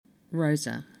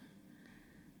Rosa.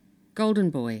 Golden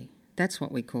Boy, that's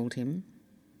what we called him.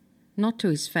 Not to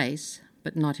his face,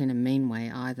 but not in a mean way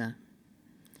either.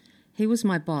 He was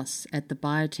my boss at the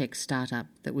biotech startup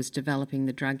that was developing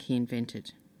the drug he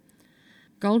invented.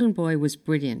 Golden Boy was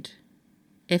brilliant,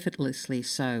 effortlessly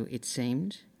so, it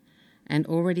seemed, and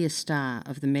already a star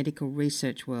of the medical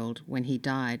research world when he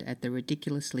died at the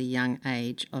ridiculously young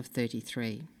age of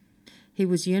 33. He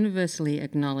was universally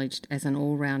acknowledged as an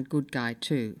all-round good guy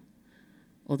too,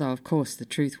 although of course the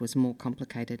truth was more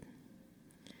complicated.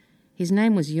 His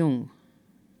name was Jung,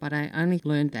 but I only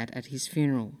learned that at his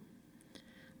funeral.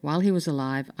 While he was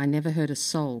alive, I never heard a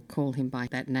soul call him by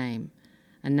that name,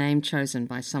 a name chosen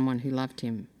by someone who loved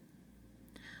him.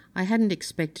 I hadn't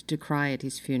expected to cry at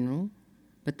his funeral,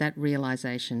 but that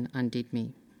realisation undid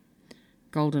me.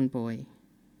 Golden Boy,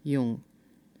 Jung.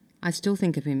 I still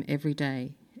think of him every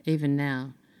day, even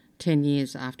now, 10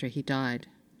 years after he died,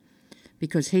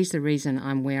 because he's the reason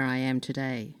I'm where I am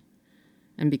today,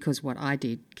 and because what I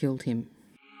did killed him.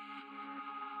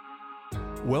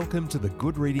 Welcome to the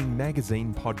Good Reading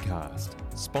Magazine podcast,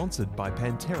 sponsored by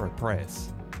Pantera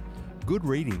Press. Good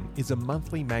Reading is a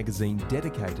monthly magazine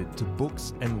dedicated to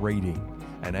books and reading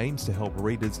and aims to help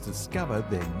readers discover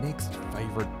their next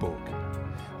favourite book.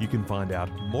 You can find out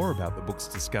more about the books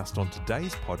discussed on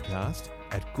today's podcast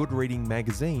at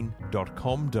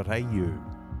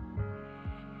goodreadingmagazine.com.au.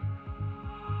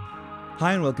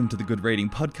 Hi and welcome to the Good Reading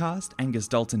podcast. Angus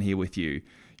Dalton here with you.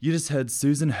 You just heard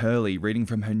Susan Hurley reading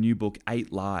from her new book,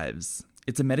 8 Lives.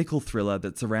 It's a medical thriller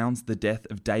that surrounds the death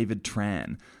of David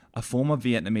Tran, a former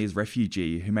Vietnamese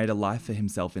refugee who made a life for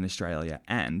himself in Australia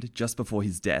and, just before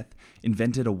his death,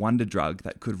 invented a wonder drug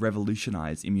that could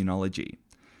revolutionise immunology.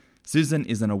 Susan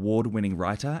is an award-winning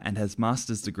writer and has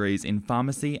master's degrees in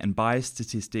pharmacy and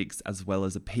biostatistics, as well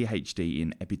as a PhD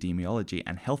in epidemiology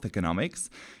and health economics.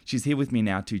 She's here with me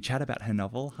now to chat about her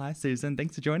novel. Hi, Susan.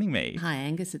 Thanks for joining me. Hi,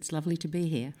 Angus. It's lovely to be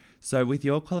here. So with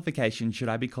your qualification, should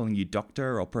I be calling you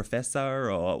doctor or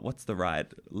professor, or what's the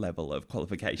right level of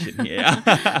qualification here?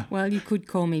 Well, you could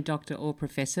call me doctor or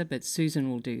professor, but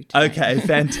Susan will do today. Okay,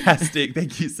 fantastic.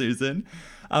 Thank you, Susan.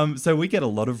 So we get a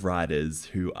lot of writers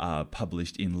who are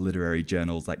published in literary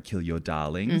journals like Kill Your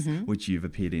Darlings, which you've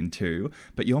appeared in too.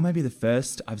 But you're maybe the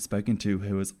first I've spoken to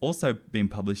who has also been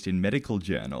published in medical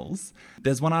journals.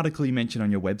 There's one article you mentioned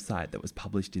on your website that was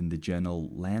published in the journal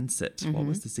Lancet. What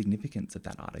was the significance of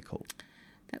that article?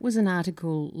 That was an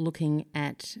article looking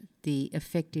at the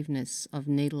effectiveness of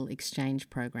needle exchange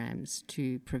programs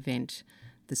to prevent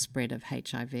the spread of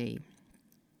HIV.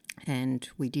 And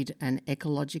we did an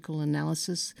ecological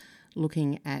analysis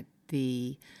looking at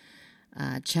the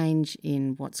change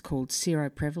in what's called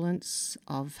seroprevalence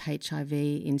of HIV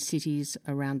in cities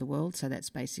around the world. So that's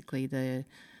basically the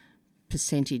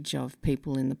percentage of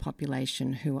people in the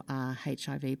population who are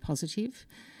HIV positive,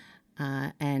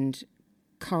 and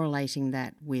correlating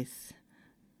that with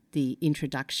the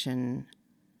introduction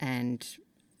and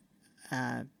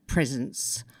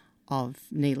presence of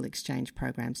needle exchange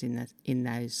programs in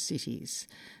those cities.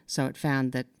 So it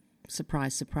found that,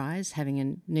 surprise, surprise, having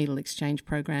a needle exchange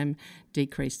program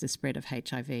decreased the spread of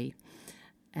HIV.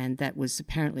 And that was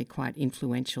apparently quite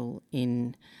influential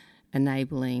in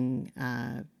enabling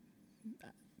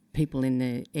people in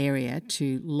the area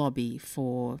to lobby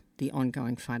for the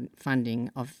ongoing funding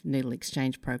of needle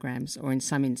exchange programs, or in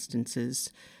some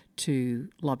instances to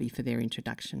lobby for their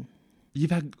introduction.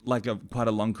 You've had quite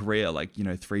a long career,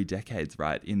 3 decades,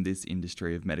 right, in this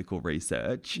industry of medical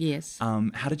research. Yes.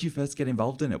 How did you first get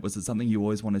involved in it? Was it something you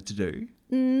always wanted to do?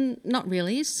 Not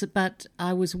really, but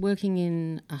I was working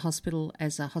in a hospital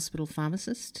as a hospital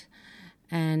pharmacist,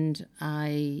 and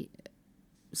I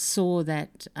saw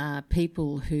that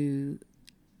people who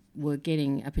were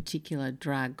getting a particular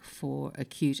drug for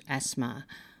acute asthma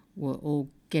were all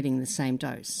getting the same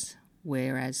dose,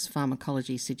 whereas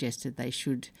pharmacology suggested they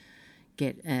should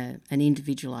get an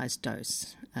individualised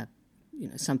dose,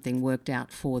 something worked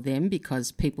out for them,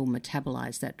 because people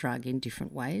metabolize that drug in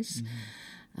different ways.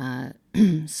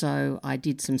 So I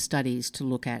did some studies to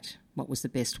look at what was the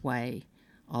best way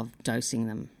of dosing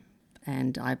them,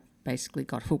 and I basically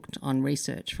got hooked on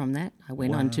research from that. I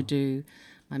went on to do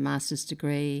my master's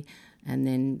degree, and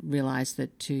then realised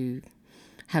that to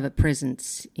have a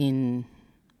presence in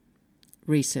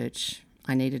research,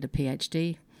 I needed a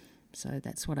PhD. So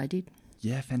that's what I did.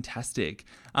 Yeah, fantastic.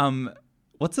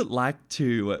 What's it like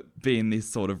to be in this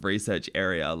sort of research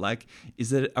area?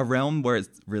 Is it a realm where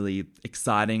it's really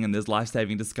exciting and there's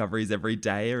life-saving discoveries every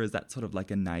day, or is that sort of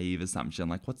like a naive assumption?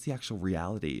 What's the actual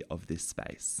reality of this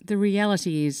space? The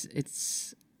reality is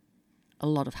it's a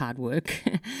lot of hard work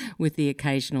with the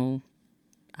occasional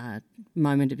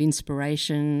moment of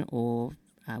inspiration, or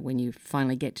when you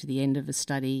finally get to the end of a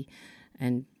study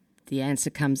and the answer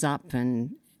comes up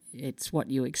and it's what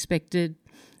you expected,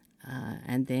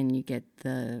 and then you get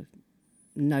the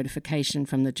notification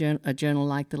from a journal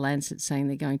like The Lancet saying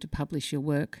they're going to publish your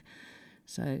work.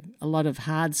 So a lot of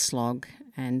hard slog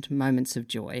and moments of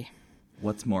joy.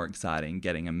 What's more exciting,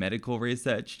 getting a medical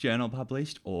research journal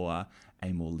published or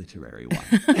a more literary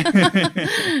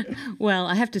one? Well,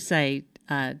 I have to say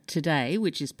today,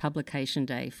 which is publication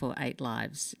day for 8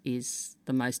 Lives, is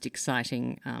the most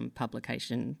exciting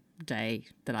publication day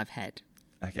that I've had.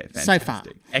 Okay, fantastic. So far.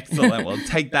 Excellent. Well,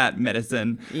 take that,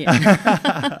 medicine.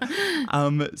 Yeah.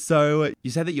 So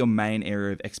you said that your main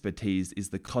area of expertise is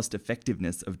the cost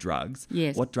effectiveness of drugs.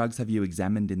 Yes. What drugs have you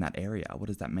examined in that area? What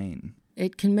does that mean?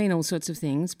 It can mean all sorts of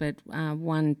things, but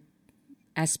one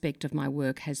aspect of my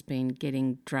work has been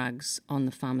getting drugs on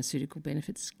the pharmaceutical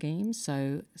benefits scheme,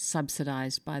 so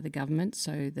subsidised by the government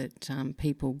so that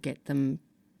people get them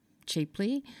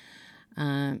cheaply.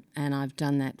 And I've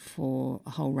done that for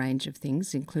a whole range of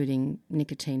things, including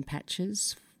nicotine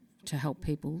patches to help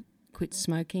people quit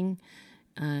smoking,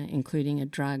 including a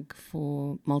drug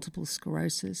for multiple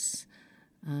sclerosis,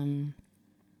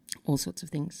 all sorts of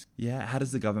things. Yeah, how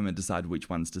does the government decide which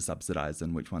ones to subsidise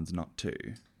and which ones not to?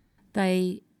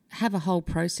 They have a whole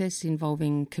process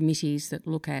involving committees that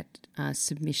look at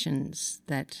submissions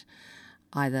that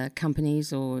either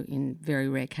companies or, in very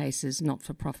rare cases,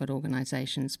 not-for-profit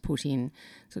organisations put in.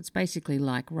 So it's basically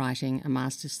like writing a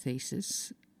master's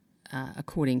thesis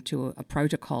according to a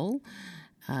protocol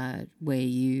where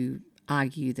you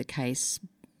argue the case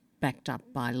backed up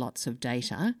by lots of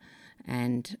data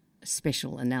and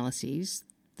special analyses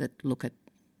that look at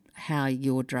how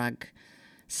your drug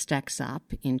stacks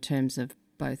up in terms of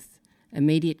both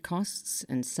immediate costs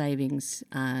and savings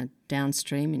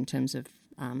downstream in terms of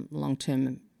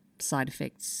long-term side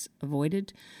effects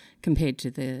avoided compared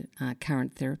to the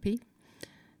current therapy.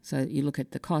 So you look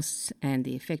at the costs and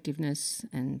the effectiveness,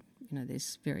 and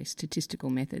there's various statistical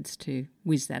methods to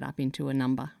whiz that up into a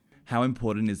number. How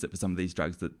important is it for some of these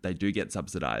drugs that they do get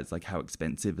subsidised? Like, how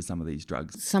expensive are some of these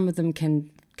drugs? Some of them can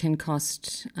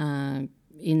cost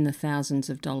in the thousands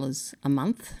of dollars a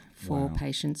month for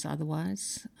patients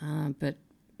otherwise, but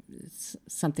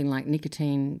something like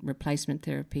nicotine replacement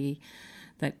therapy,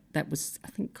 that was, I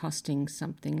think, costing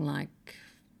something like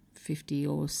 $50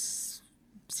 or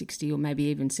 $60 or maybe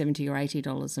even $70 or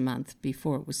 $80 a month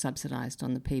before it was subsidised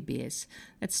on the PBS.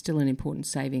 That's still an important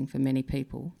saving for many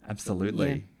people.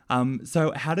 Absolutely. Yeah.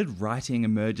 So how did writing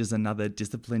emerge as another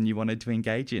discipline you wanted to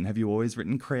engage in? Have you always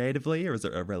written creatively, or is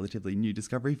it a relatively new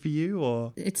discovery for you?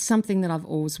 Or it's something that I've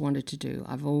always wanted to do.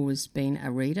 I've always been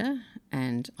a reader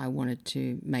and I wanted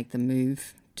to make the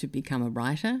move to become a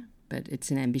writer, but it's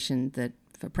an ambition that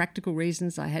for practical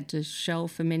reasons I had to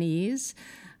shelve for many years.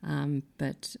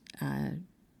 But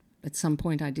at some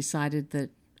point I decided that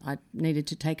I needed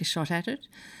to take a shot at it.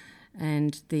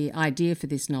 And the idea for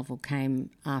this novel came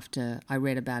after I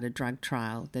read about a drug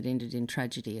trial that ended in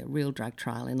tragedy, a real drug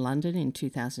trial in London in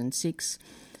 2006,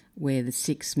 where the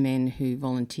 6 men who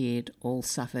volunteered all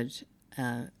suffered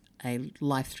a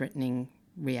life-threatening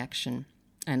reaction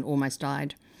and almost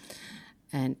died.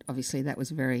 And obviously that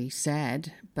was very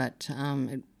sad, but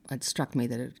it struck me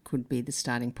that it could be the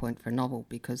starting point for a novel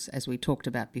because, as we talked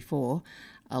about before,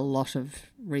 a lot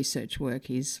of research work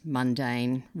is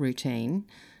mundane, routine.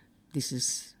 This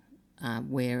is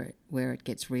where it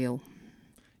gets real.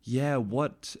 Yeah,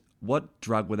 what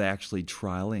drug were they actually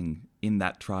trialling in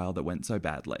that trial that went so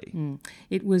badly?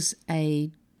 It was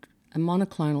a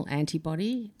monoclonal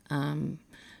antibody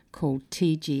called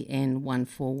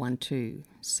TGN-1412.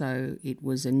 So it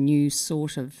was a new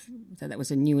that was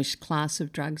a newish class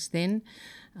of drugs then.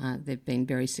 They've been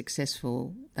very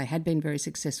successful. They had been very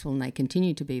successful and they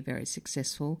continue to be very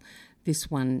successful. This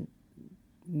one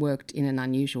worked in an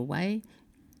unusual way.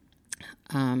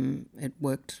 It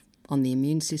worked on the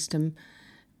immune system,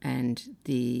 and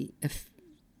the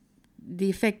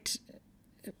effect,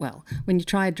 well, when you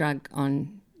try a drug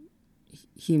on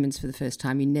humans for the first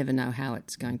time, you never know how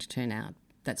it's going to turn out.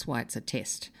 That's why it's a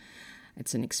test.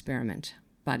 It's an experiment.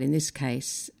 But in this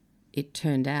case, it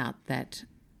turned out that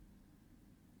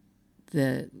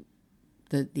the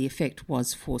effect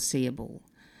was foreseeable.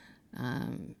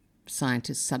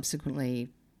 Scientists subsequently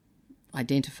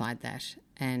identified that,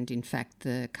 and in fact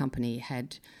the company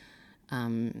had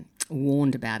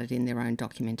warned about it in their own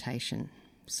documentation.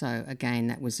 So again,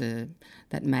 that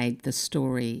made the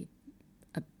story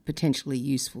a potentially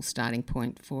useful starting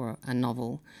point for a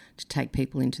novel, to take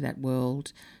people into that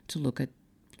world, to look at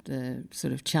the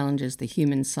sort of challenges, the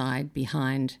human side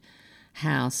behind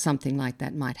how something like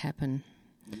that might happen.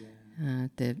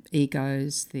 The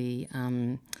egos, the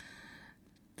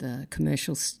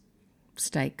commercial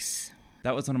stakes.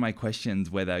 That was one of my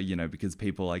questions, whether, because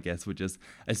people, I guess, would just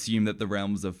assume that the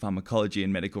realms of pharmacology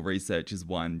and medical research is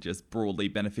one just broadly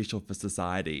beneficial for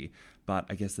society. But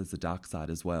I guess there's a dark side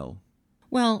as well.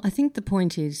 Well, I think the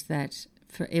point is that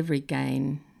for every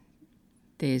gain,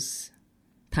 there's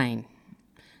pain.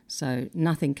 So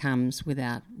nothing comes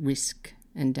without risk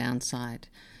and downside.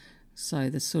 So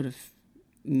the sort of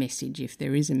message, if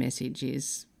there is a message,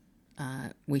 is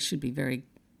we should be very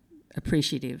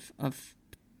appreciative of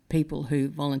people who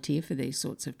volunteer for these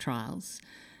sorts of trials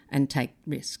and take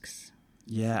risks.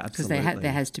 Yeah, absolutely. Because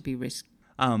there has to be risk.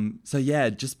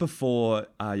 Just before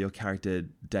your character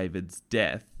David's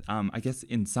death, I guess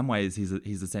in some ways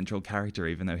he's a central character,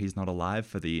 even though he's not alive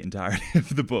for the entirety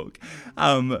of the book.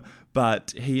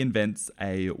 But he invents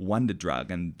a wonder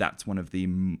drug, and that's one of the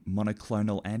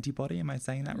monoclonal antibody. Am I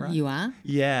saying that right? You are?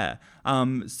 Yeah.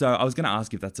 So I was going to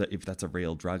ask if that's a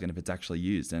real drug and if it's actually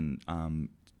used. And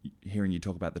hearing you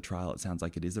talk about the trial, it sounds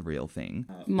like it is a real thing.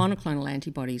 Monoclonal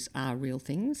antibodies are real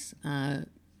things.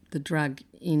 The drug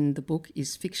in the book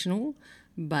is fictional,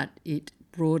 but it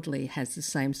broadly has the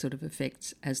same sort of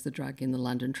effects as the drug in the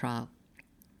London trial.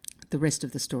 The rest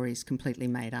of the story is completely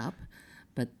made up,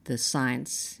 but the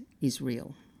science is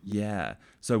real. Yeah.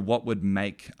 So what would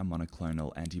make a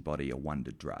monoclonal antibody a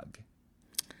wonder drug?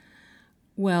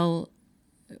 Well,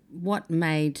 what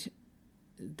made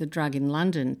the drug in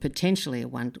London potentially a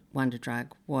wonder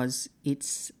drug was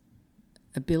its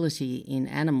ability in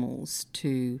animals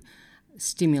to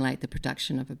stimulate the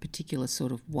production of a particular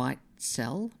sort of white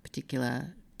cell,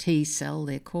 particular T cell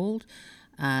they're called,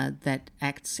 that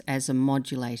acts as a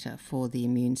modulator for the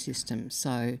immune system.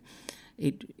 So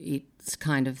it's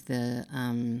kind of the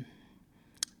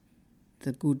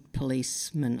good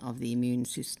policeman of the immune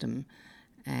system,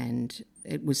 and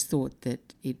it was thought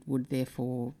that it would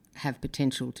therefore have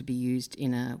potential to be used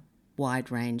in a wide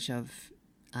range of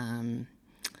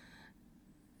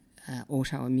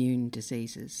autoimmune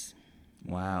diseases.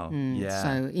 Wow. Yeah.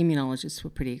 So immunologists were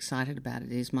pretty excited about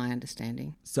it, is my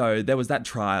understanding. So there was that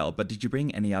trial, but did you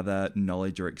bring any other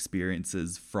knowledge or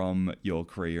experiences from your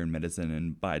career in medicine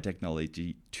and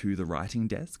biotechnology to the writing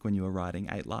desk when you were writing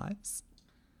 8 Lives?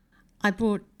 I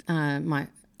brought my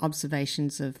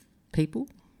observations of people.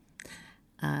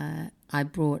 I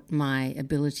brought my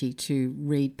ability to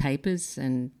read papers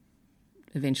and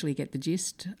eventually get the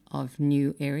gist of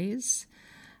new areas.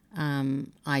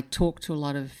 I talked to a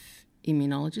lot of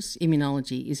immunologists.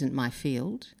 Immunology isn't my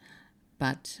field,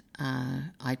 but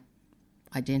I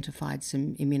identified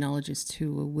some immunologists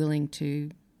who were willing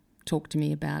to talk to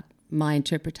me about my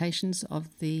interpretations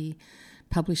of the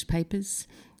published papers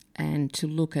and to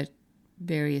look at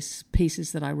various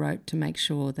pieces that I wrote to make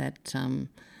sure that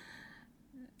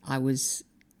I was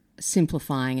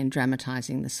simplifying and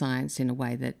dramatising the science in a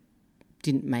way that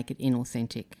didn't make it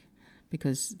inauthentic,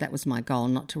 because that was my goal,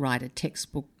 not to write a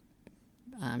textbook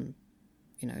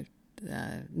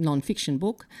non-fiction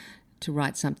book, to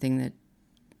write something that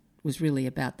was really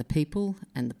about the people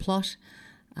and the plot,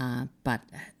 but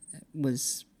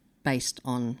was based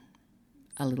on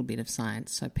a little bit of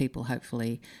science. So people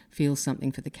hopefully feel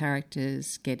something for the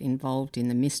characters, get involved in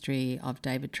the mystery of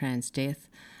David Tran's death,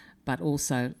 but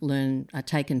also are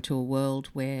taken to a world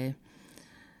where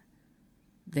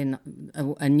they're not,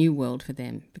 a new world for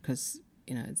them, because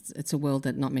it's a world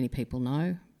that not many people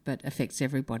know, but affects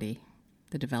everybody.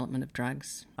 The development of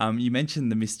drugs. You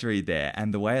mentioned the mystery there,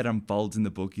 and the way it unfolds in the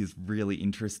book is really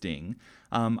interesting.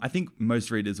 I think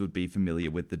most readers would be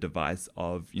familiar with the device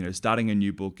of, starting a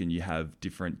new book and you have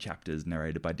different chapters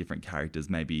narrated by different characters,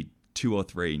 maybe 2 or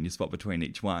 3, and you swap between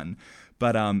each one.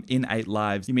 But in 8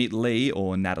 Lives, you meet Lee,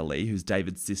 or Natalie, who's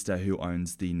David's sister who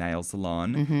owns the nail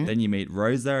salon. Mm-hmm. Then you meet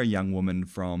Rosa, a young woman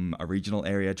from a regional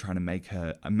area trying to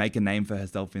make a name for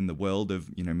herself in the world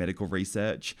of, medical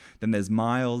research. Then there's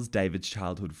Miles, David's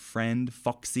childhood friend,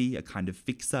 Foxy, a kind of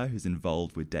fixer who's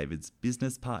involved with David's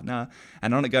business partner.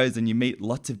 And on it goes, and you meet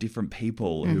lots of different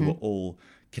people mm-hmm. who are all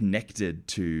connected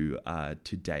to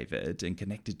David and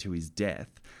connected to his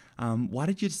death. Why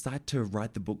did you decide to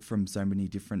write the book from so many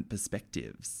different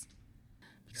perspectives?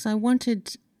 Because I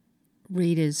wanted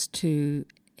readers to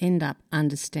end up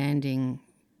understanding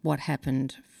what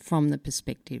happened from the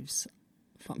perspectives,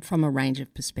 from a range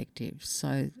of perspectives.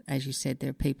 So, as you said,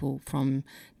 there are people from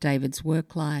David's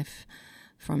work life,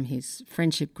 from his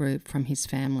friendship group, from his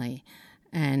family.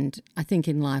 And I think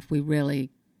in life we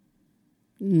rarely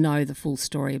know the full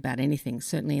story about anything.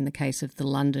 Certainly in the case of the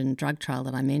London drug trial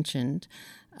that I mentioned,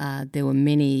 There were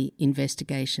many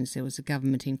investigations. There was a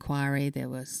government inquiry. There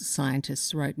were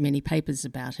scientists wrote many papers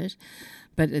about it.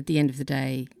 But at the end of the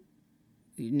day,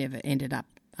 you never ended up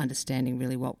understanding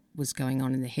really what was going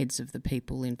on in the heads of the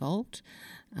people involved.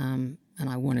 And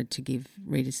I wanted to give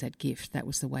readers that gift. That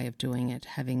was the way of doing it,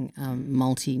 having a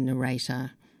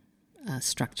multi-narrator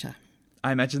structure.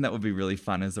 I imagine that would be really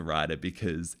fun as a writer,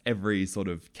 because every sort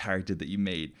of character that you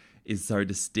meet is so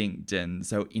distinct and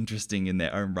so interesting in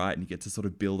their own right, and you get to sort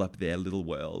of build up their little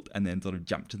world and then sort of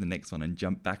jump to the next one and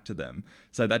jump back to them.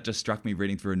 So that just struck me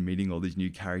reading through and meeting all these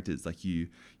new characters. Like you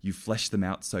flesh them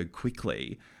out so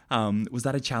quickly. Was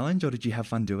that a challenge, or did you have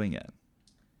fun doing it?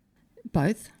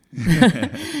 Both.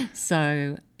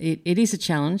 So it is a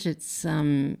challenge. It's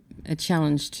a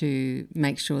challenge to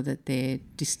make sure that they're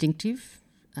distinctive,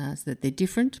 so that they're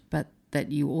different, but that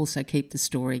you also keep the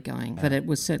story going. But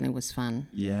it certainly was fun.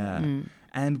 Yeah.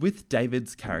 And with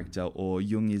David's character, or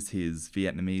Jung is his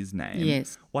Vietnamese name,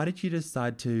 yes. Why did you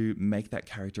decide to make that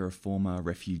character a former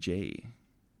refugee?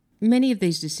 Many of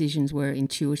these decisions were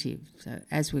intuitive. So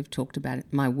as we've talked about it,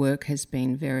 my work has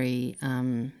been very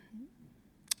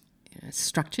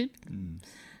structured,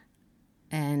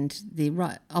 and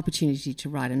the opportunity to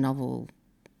write a novel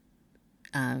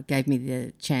gave me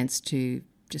the chance to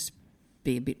just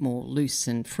be a bit more loose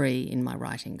and free in my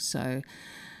writing. So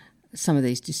some of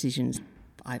these decisions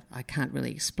I can't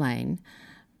really explain.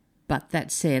 But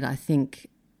that said, I think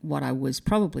what I was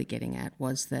probably getting at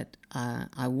was that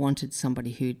I wanted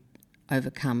somebody who'd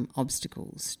overcome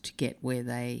obstacles to get where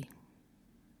they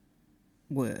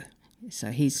were.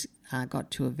 So he's got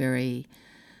to a very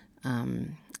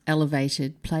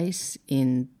elevated place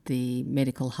in the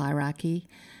medical hierarchy,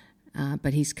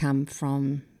 but he's come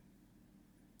from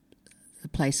the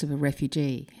place of a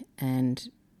refugee. And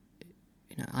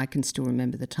I can still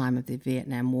remember the time of the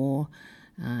Vietnam War.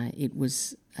 It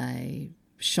was a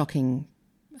shocking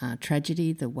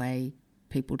tragedy, the way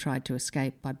people tried to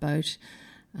escape by boat.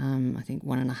 I think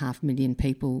 1.5 million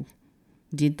people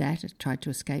did that, tried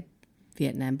to escape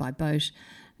Vietnam by boat,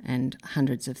 and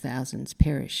hundreds of thousands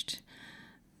perished.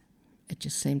 It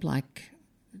just seemed like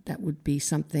that would be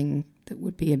something that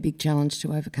would be a big challenge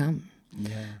to overcome.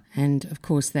 Yeah. And of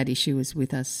course that issue is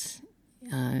with us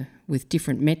with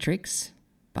different metrics,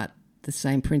 but the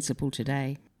same principle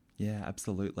today. Yeah,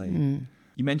 absolutely.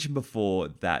 You mentioned before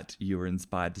that you were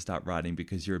inspired to start writing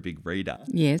because you're a big reader.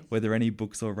 Yes. Were there any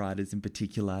books or writers in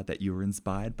particular that you were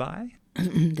inspired by?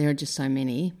 There are just so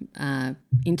many.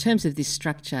 In terms of this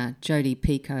structure, Jodi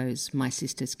Picoult's My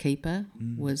Sister's Keeper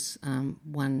was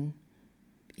one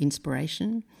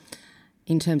inspiration.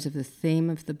 In terms of the theme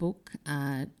of the book,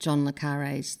 John le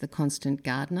Carré's The Constant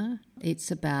Gardener.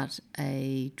 It's about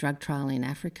a drug trial in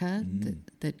Africa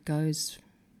that goes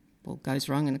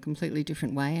wrong in a completely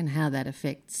different way, and how that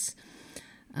affects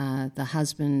the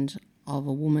husband of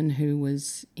a woman who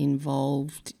was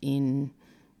involved in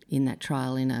that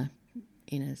trial in a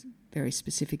very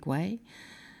specific way.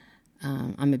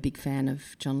 I'm a big fan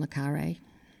of John le Carré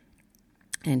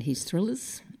and his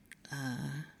thrillers.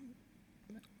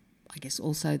 I guess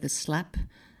also The Slap,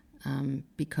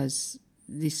 because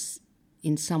this,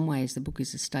 in some ways, the book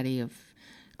is a study of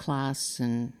class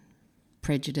and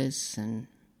prejudice and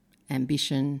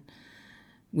ambition,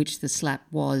 which The Slap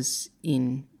was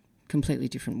in completely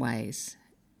different ways.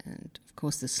 And of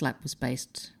course The Slap was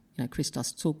based,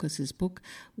 Christos Tsiolkas' book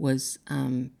was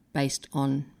based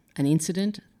on an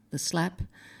incident, The Slap.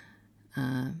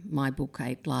 My book,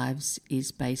 8 Lives,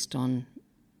 is based on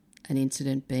an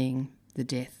incident being the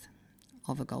death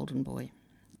of a golden boy.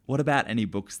 What about any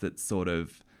books that sort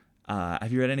of,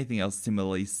 have you read anything else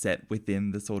similarly set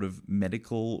within the sort of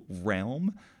medical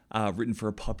realm, written for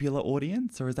a popular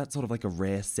audience, or is that sort of like a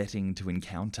rare setting to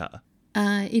encounter?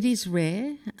 It is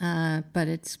rare, but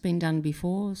it's been done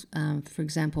before. For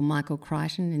example, Michael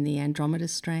Crichton in the Andromeda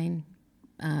strain,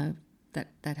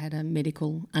 that had a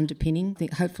medical underpinning. I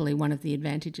think hopefully one of the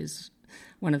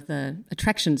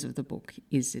attractions of the book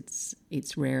is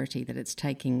its rarity, that it's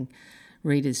taking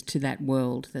readers to that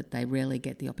world that they rarely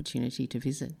get the opportunity to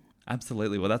visit.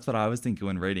 Absolutely. Well, that's what I was thinking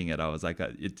when reading it. I was like,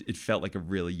 it felt like a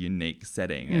really unique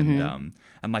setting. And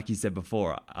like you said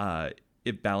before,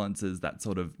 it balances that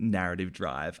sort of narrative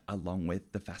drive along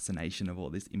with the fascination of all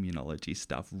this immunology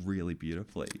stuff really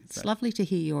beautifully. It's lovely to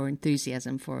hear your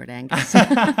enthusiasm for it, Angus.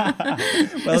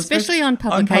 Well, especially on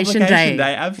Publication Day.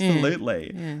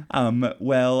 Absolutely. Yeah.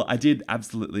 Well, I did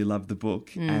absolutely love the book,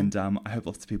 and I hope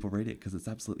lots of people read it because it's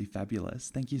absolutely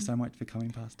fabulous. Thank you so much for coming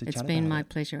past to chat about it. It's been my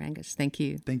pleasure, Angus. Thank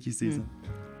you. Thank you, Susan.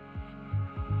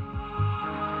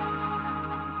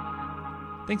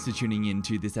 Thanks for tuning in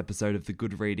to this episode of the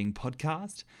Good Reading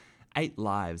Podcast. 8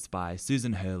 Lives by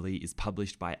Susan Hurley is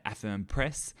published by Affirm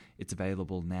Press. It's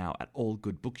available now at all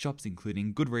good bookshops,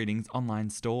 including Good Reading's online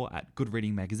store at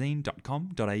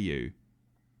goodreadingmagazine.com.au.